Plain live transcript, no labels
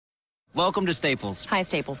Welcome to Staples. Hi,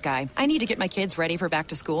 Staples guy. I need to get my kids ready for back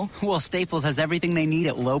to school. Well, Staples has everything they need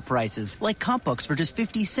at low prices, like comp books for just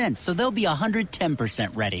 50 cents, so they'll be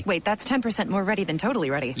 110% ready. Wait, that's 10% more ready than totally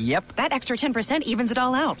ready. Yep. That extra 10% evens it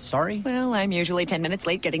all out. Sorry? Well, I'm usually 10 minutes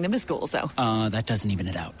late getting them to school, so. That doesn't even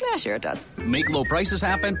it out. Yeah, sure it does. Make low prices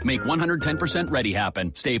happen. Make 110% ready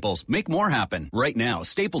happen. Staples. Make more happen. Right now,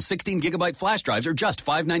 Staples 16-gigabyte flash drives are just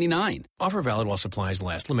 $5.99. Offer valid while supplies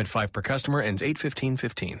last. Limit 5 per customer. Ends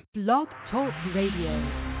 8/15/15. Blog Talk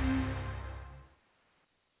Radio.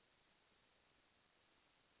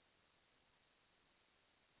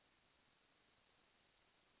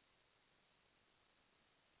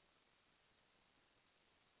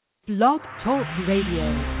 Blog Talk Radio.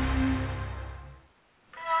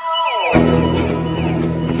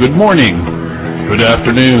 Good morning, good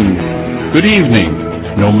afternoon, good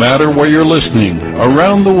evening, no matter where you're listening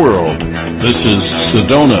around the world. This is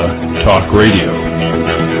Sedona Talk Radio.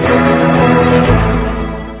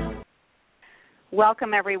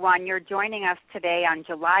 Welcome, everyone. You're joining us today on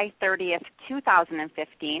July 30th,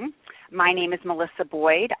 2015. My name is Melissa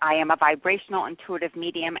Boyd. I am a vibrational intuitive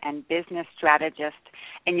medium and business strategist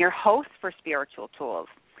and your host for Spiritual Tools.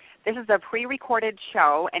 This is a pre-recorded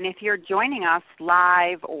show, and if you're joining us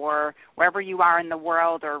live or wherever you are in the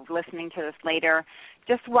world or listening to this later,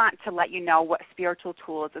 just want to let you know what Spiritual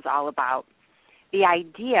Tools is all about. The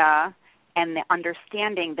idea and the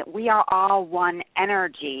understanding that we are all one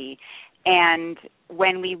energy, and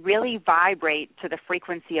when we really vibrate to the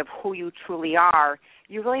frequency of who you truly are,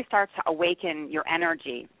 you really start to awaken your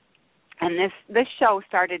energy. And this show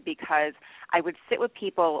started because I would sit with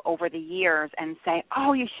people over the years and say,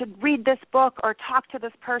 oh, you should read this book or talk to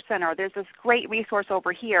this person, or there's this great resource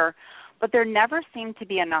over here. But there never seemed to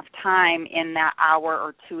be enough time in that hour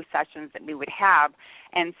or two sessions that we would have,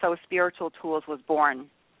 and so Spiritual Tools was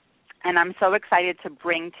born. And I'm so excited to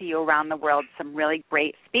bring to you around the world some really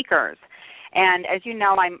great speakers. And as you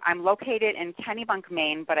know, I'm located in Kennebunk,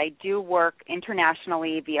 Maine, but I do work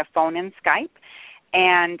internationally via phone and Skype.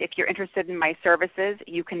 And if you're interested in my services,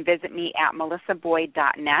 you can visit me at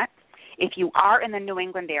melissaboyd.net. If you are in the New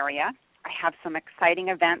England area, I have some exciting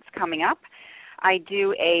events coming up. I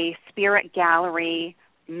do a Spirit Gallery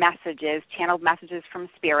messages, channeled messages from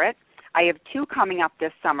Spirit. I have two coming up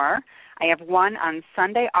this summer. I have one on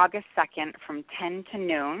Sunday, August 2nd from 10 to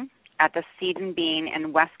noon at the Seed and Bean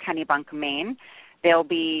in West Kennebunk, Maine. There'll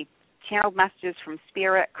be channeled messages from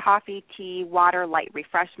Spirit, coffee, tea, water, light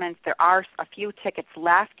refreshments. There are a few tickets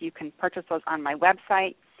left. You can purchase those on my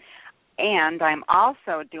website. And I'm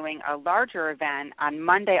also doing a larger event on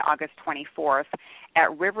Monday, August 24th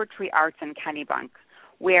at River Tree Arts in Kennebunk,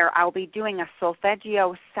 where I'll be doing a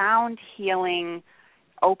solfeggio sound healing,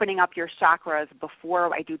 opening up your chakras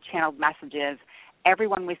before I do channeled messages.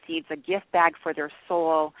 Everyone receives a gift bag for their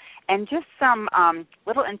soul and just some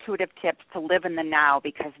little intuitive tips to live in the now,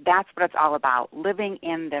 because that's what it's all about, living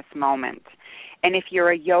in this moment. And if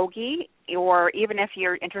you're a yogi, or even if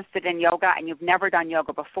you're interested in yoga and you've never done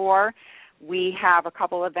yoga before, we have a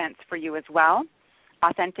couple events for you as well.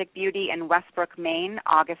 Authentic Beauty in Westbrook, Maine,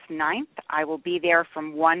 August 9th. I will be there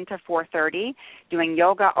from 1 to 4:30 doing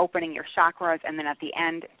yoga, opening your chakras, and then at the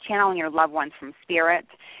end, channeling your loved ones from Spirit.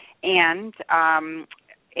 And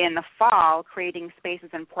in the fall, Creating Spaces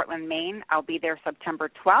in Portland, Maine, I'll be there September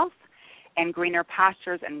 12th, and Greener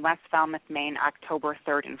Pastures in West Falmouth, Maine, October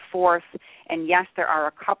 3rd and 4th. And yes, there are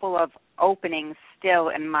a couple of openings still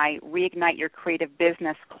in my Reignite Your Creative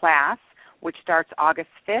Business class, which starts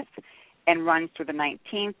August 5th and runs through the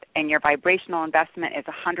 19th, and your vibrational investment is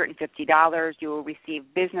 $150. You will receive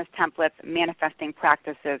business templates, manifesting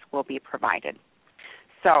practices will be provided.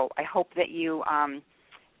 So I hope that you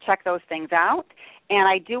check those things out. And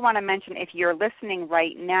I do want to mention, if you're listening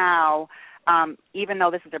right now, even though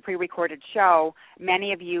this is a pre-recorded show,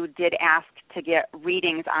 many of you did ask to get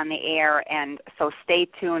readings on the air, and so stay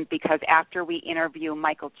tuned, because after we interview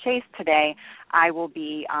Michael Chase today, I will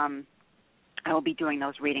be doing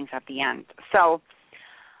those readings at the end. So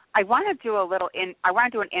I want to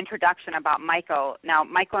do an introduction about Michael. Now,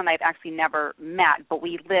 Michael and I have actually never met, but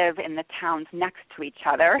we live in the towns next to each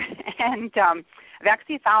other, and I've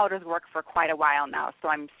actually followed his work for quite a while now, so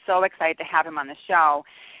I'm so excited to have him on the show.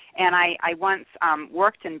 And I once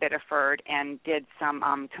worked in Biddeford and did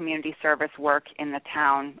some community service work in the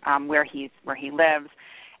town where he lives,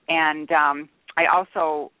 and I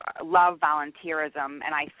also love volunteerism,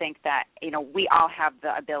 and I think that, we all have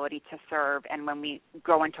the ability to serve, and when we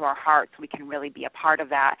go into our hearts, we can really be a part of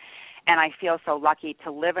that. And I feel so lucky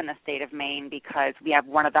to live in the state of Maine, because we have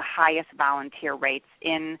one of the highest volunteer rates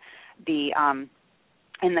in the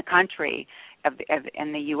country,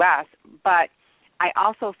 in the U.S. But I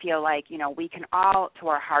also feel like, we can all, to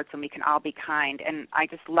our hearts, and we can all be kind. And I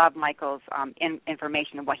just love Michael's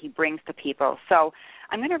information and what he brings to people. So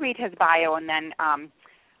I'm going to read his bio, and then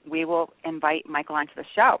we will invite Michael onto the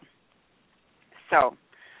show. So,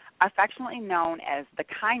 affectionately known as the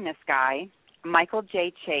Kindness Guy, Michael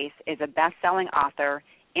J. Chase is a best-selling author,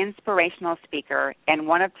 inspirational speaker, and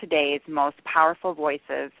one of today's most powerful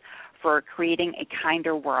voices for creating a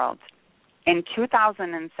kinder world. In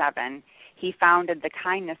 2007, he founded the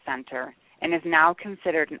Kindness Center and is now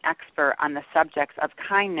considered an expert on the subjects of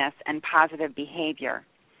kindness and positive behavior.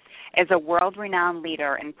 As a world-renowned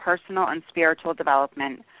leader in personal and spiritual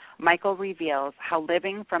development, Michael reveals how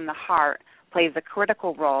living from the heart plays a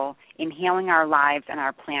critical role in healing our lives and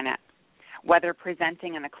our planet. Whether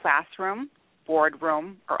presenting in a classroom,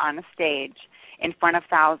 boardroom, or on a stage in front of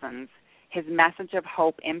thousands, his message of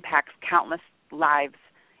hope impacts countless lives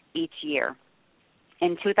each year.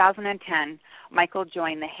 In 2010, Michael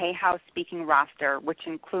joined the Hay House speaking roster, which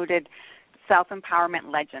included self-empowerment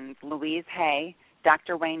legends Louise Hay,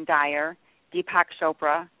 Dr. Wayne Dyer, Deepak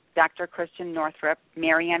Chopra, Dr. Christian Northrup,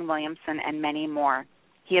 Marianne Williamson, and many more.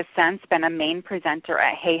 He has since been a main presenter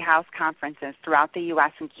at Hay House conferences throughout the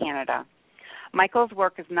U.S. and Canada. Michael's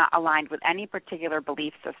work is not aligned with any particular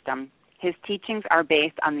belief system. His teachings are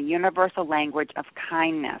based on the universal language of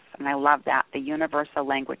kindness, and I love that, the universal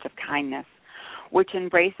language of kindness, which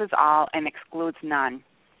embraces all and excludes none.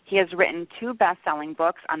 He has written 2 best-selling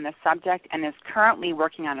books on this subject and is currently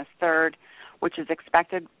working on his 3rd, which is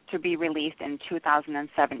expected to be released in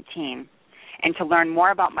 2017. And to learn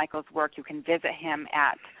more about Michael's work, you can visit him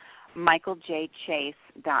at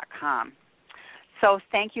michaeljchase.com. So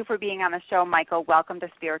thank you for being on the show, Michael. Welcome to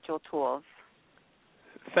Spiritual Tools.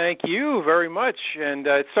 Thank you very much. And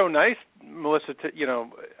it's so nice, Melissa,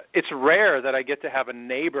 it's rare that I get to have a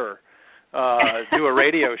neighbor do a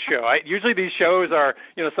radio show. Usually these shows are,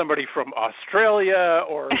 somebody from Australia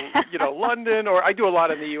or, London, or I do a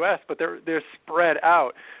lot in the U.S., but they're spread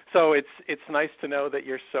out. So it's nice to know that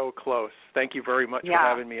you're so close. Thank you very much for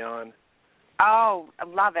having me on. Oh, I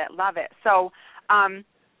love it. So I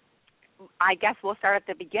guess we'll start at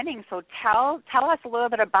the beginning. So tell us a little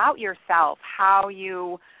bit about yourself, how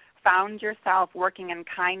you found yourself working in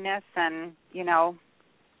kindness and,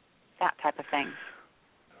 that type of thing.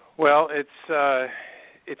 Well,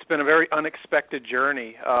 it's been a very unexpected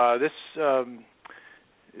journey. This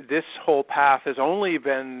whole path has only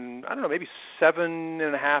been, maybe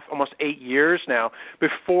 7.5, almost 8 years now.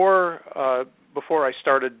 Before I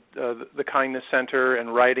started the Kindness Center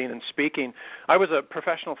and writing and speaking, I was a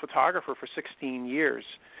professional photographer for 16 years,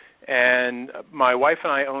 and my wife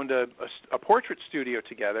and I owned a portrait studio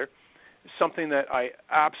together. Something that I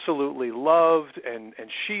absolutely loved, and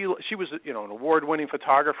she was an award-winning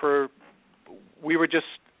photographer. We were just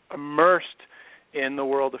immersed in the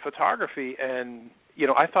world of photography, and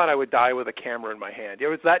I thought I would die with a camera in my hand. It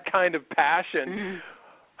was that kind of passion. Mm-hmm.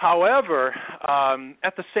 However,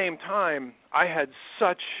 at the same time, I had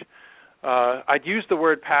such I'd use the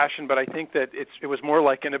word passion, but I think that it was more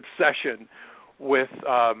like an obsession with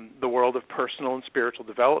the world of personal and spiritual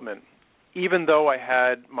development. Even though I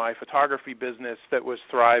had my photography business that was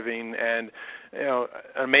thriving and, an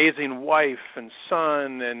amazing wife and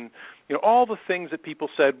son and, all the things that people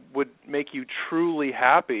said would make you truly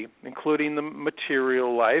happy, including the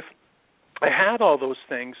material life, I had all those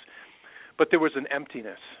things, but there was an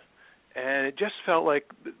emptiness. And it just felt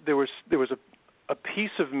like there was a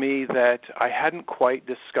piece of me that I hadn't quite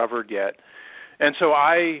discovered yet. And so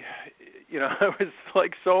I was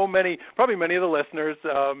like so many, probably many of the listeners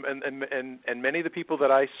and many of the people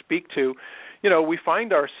that I speak to, we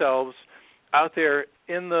find ourselves out there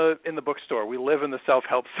in the bookstore. We live in the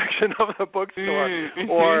self-help section of the bookstore. Mm-hmm.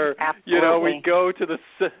 Or, we go to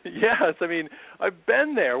yes, I've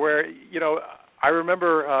been there where, I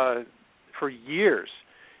remember for years,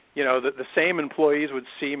 the same employees would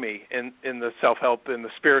see me in the self-help, in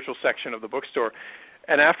the spiritual section of the bookstore.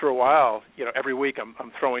 And after a while, every week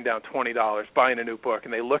I'm throwing down $20, buying a new book,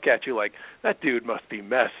 and they look at you like, that dude must be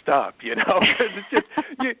messed up, Because it's just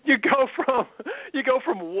you go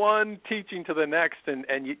from one teaching to the next,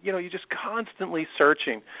 and you're just constantly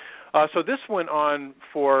searching. So this went on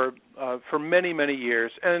for many, many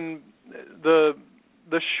years, and the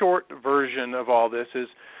short version of all this is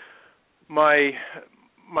my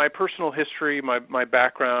personal history, my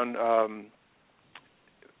background.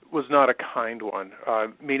 Was not a kind one,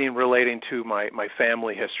 meaning relating to my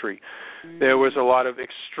family history. Mm-hmm. There was a lot of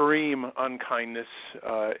extreme unkindness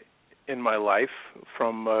in my life,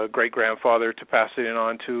 from great-grandfather to passing it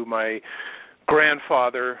on to my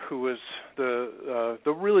grandfather, who was the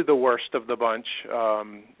really the worst of the bunch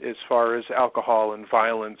as far as alcohol and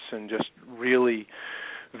violence and just really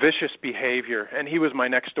vicious behavior. And he was my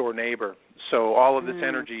next door neighbor, so all of this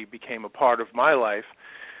energy became a part of my life.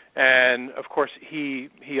 And of course, he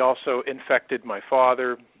also infected my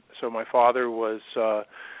father. So my father was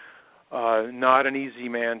not an easy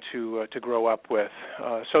man to grow up with.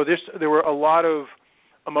 So there were a lot of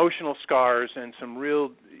emotional scars and some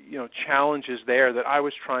real challenges there that I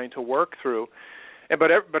was trying to work through.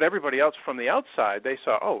 But everybody else from the outside, they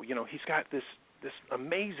saw, he's got this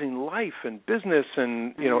amazing life and business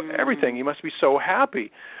and everything. He must be so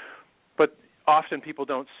happy. But often people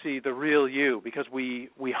don't see the real you because we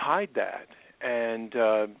hide that. And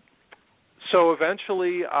so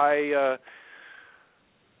eventually I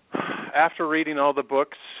after reading all the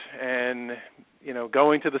books and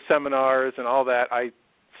going to the seminars and all that, I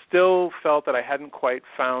still felt that I hadn't quite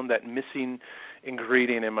found that missing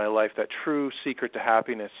ingredient in my life, that true secret to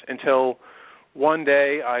happiness, until one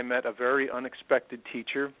day I met a very unexpected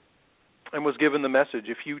teacher and was given the message: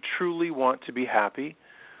 if you truly want to be happy,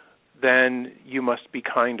 then you must be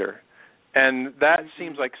kinder. And that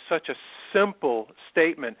seems like such a simple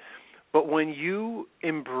statement, but when you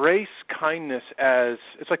embrace kindness as,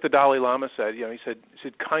 it's like the Dalai Lama said, he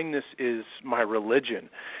said kindness is my religion.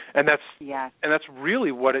 And that's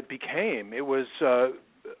really what it became. It was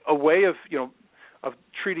a way of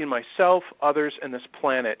treating myself, others, and this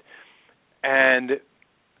planet. And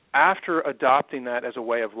after adopting that as a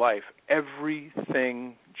way of life,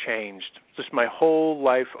 everything changed. Just my whole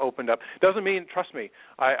life opened up. Doesn't mean, trust me,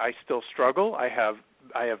 I still struggle. I have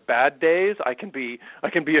bad days. I can be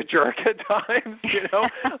a jerk at times.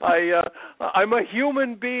 I'm a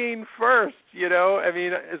human being first. I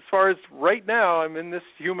mean, as far as right now, I'm in this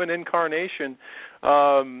human incarnation,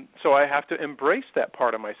 so I have to embrace that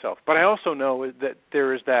part of myself. But I also know that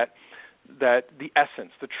there is that the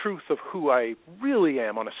essence, the truth of who I really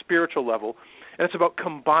am on a spiritual level, and it's about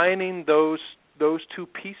combining those two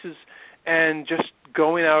pieces and just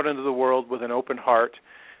going out into the world with an open heart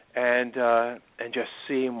and just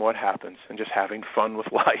seeing what happens and just having fun with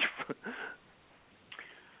life.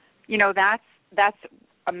 That's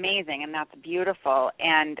amazing and that's beautiful.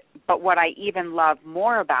 But what I even love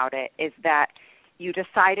more about it is that you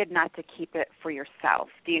decided not to keep it for yourself.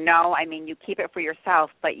 Do you know? I mean, you keep it for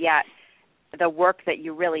yourself, but yet the work that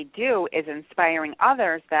you really do is inspiring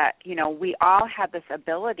others that, we all have this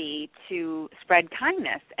ability to spread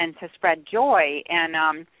kindness and to spread joy. And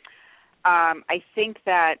I think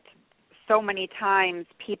that so many times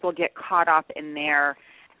people get caught up in their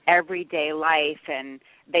everyday life and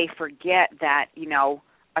they forget that,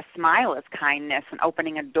 a smile is kindness and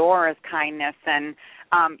opening a door is kindness. And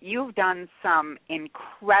you've done some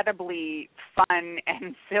incredibly fun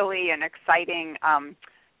and silly and exciting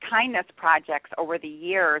kindness projects over the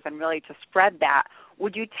years and really to spread that.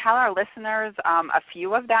 Would you tell our listeners a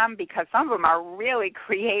few of them? Because some of them are really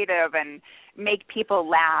creative and make people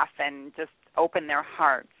laugh and just open their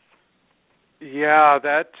hearts. Yeah,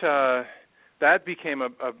 that became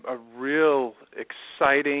a real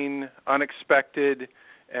exciting, unexpected,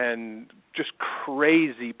 and just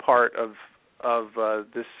crazy part of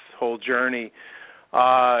this whole journey.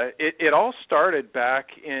 It all started back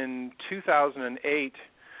in 2008,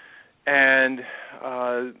 and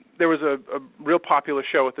there was a real popular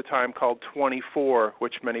show at the time called 24,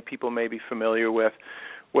 which many people may be familiar with,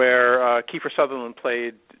 where Kiefer Sutherland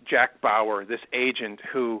played Jack Bauer, this agent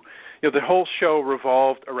who, the whole show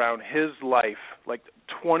revolved around his life, like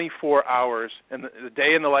 24 hours, and the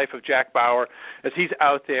day in the life of Jack Bauer as he's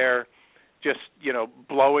out there just,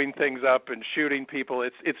 blowing things up and shooting people.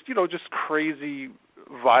 It's just crazy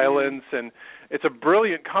violence, and it's a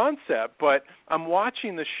brilliant concept. But I'm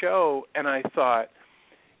watching the show, and I thought,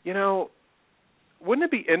 wouldn't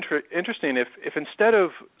it be interesting if instead of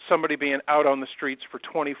somebody being out on the streets for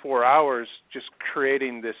 24 hours just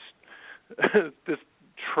creating this this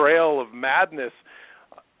trail of madness,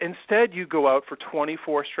 instead you go out for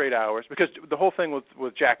 24 straight hours, because the whole thing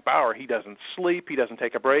with Jack Bauer, he doesn't sleep, he doesn't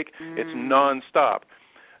take a break, it's nonstop.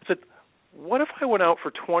 I said, what if I went out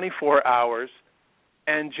for 24 hours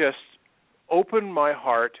and just opened my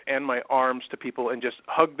heart and my arms to people and just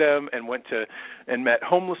hugged them and went to and met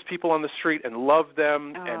homeless people on the street and loved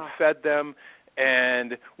them and fed them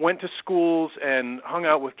and went to schools and hung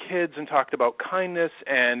out with kids and talked about kindness.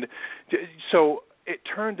 And so it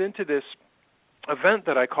turned into this event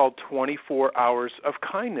that I called 24 Hours of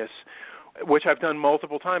Kindness, which I've done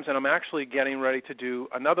multiple times, and I'm actually getting ready to do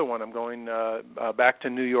another one. I'm going back to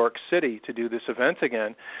New York City to do this event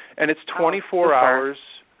again, and it's 24 hours.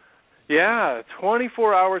 Yeah,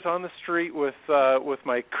 24 hours on the street with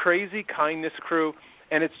my crazy kindness crew,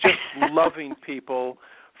 and it's just loving people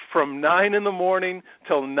from 9 in the morning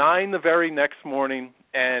till 9 the very next morning.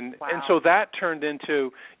 And so that turned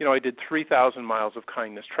into, I did 3,000 miles of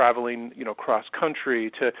kindness, traveling, cross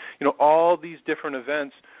country to, all these different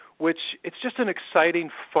events, which it's just an exciting,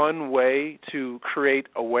 fun way to create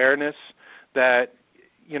awareness that,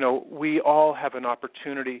 we all have an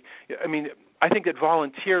opportunity. I mean, I think that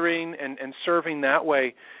volunteering and serving that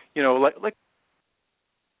way, like